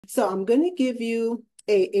So I'm going to give you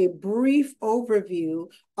a brief overview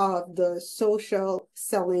of the social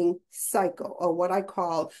selling cycle, or what I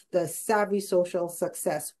call the Savvy Social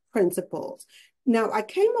Success Principles. Now, I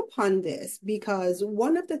came upon this because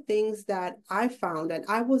one of the things that I found, and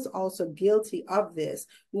I was also guilty of this,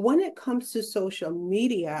 when it comes to social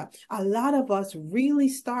media, a lot of us really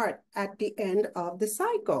start at the end of the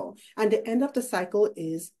cycle. And the end of the cycle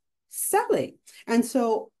is selling. And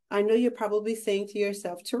so I know you're probably saying to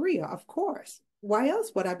yourself, Taria, of course. Why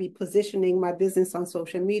else would I be positioning my business on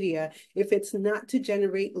social media if it's not to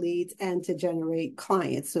generate leads and to generate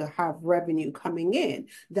clients to have revenue coming in?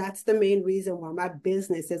 That's the main reason why my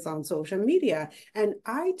business is on social media. And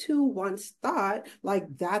I too once thought like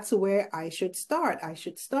that's where I should start. I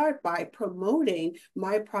should start by promoting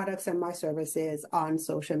my products and my services on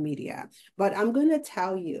social media. But I'm going to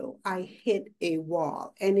tell you, I hit a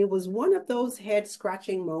wall. And it was one of those head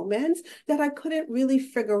scratching moments that I couldn't really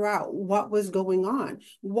figure out what was going on.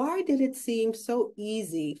 Why did it seem so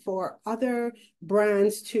easy for other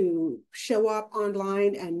brands to show up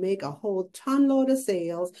online and make a whole ton load of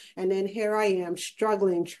sales? And then here I am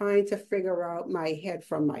struggling, trying to figure out my head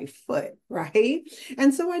from my foot, right?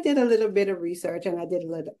 And so I did a little bit of research and I did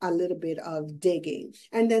a little bit of digging.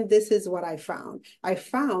 And then this is what I found. I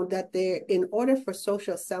found that in order for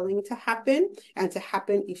social selling to happen and to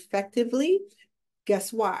happen effectively,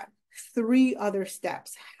 guess what? Three other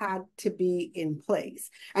steps had to be in place.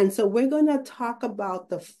 And so we're going to talk about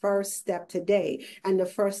the first step today. And the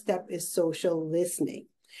first step is social listening.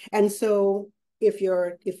 And so if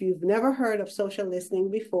you've never heard of social listening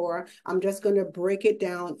before, I'm just going to break it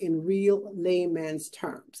down in real layman's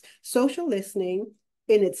terms. Social listening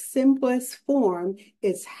in its simplest form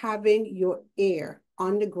is having your ear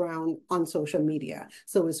on the ground on social media.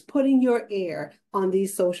 So it's putting your ear on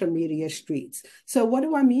these social media streets. So what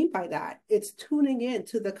do I mean by that? It's tuning in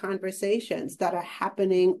to the conversations that are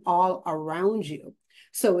happening all around you.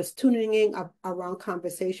 So it's tuning in around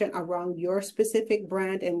conversation around your specific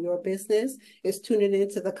brand and your business. It's tuning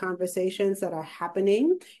into the conversations that are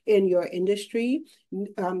happening in your industry,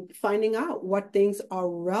 finding out what things are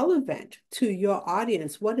relevant to your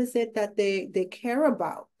audience. What is it that they care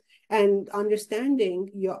about? And understanding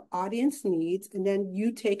your audience needs, and then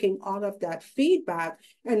you taking all of that feedback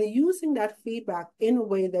and using that feedback in a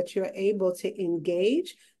way that you're able to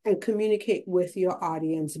engage and communicate with your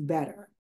audience better.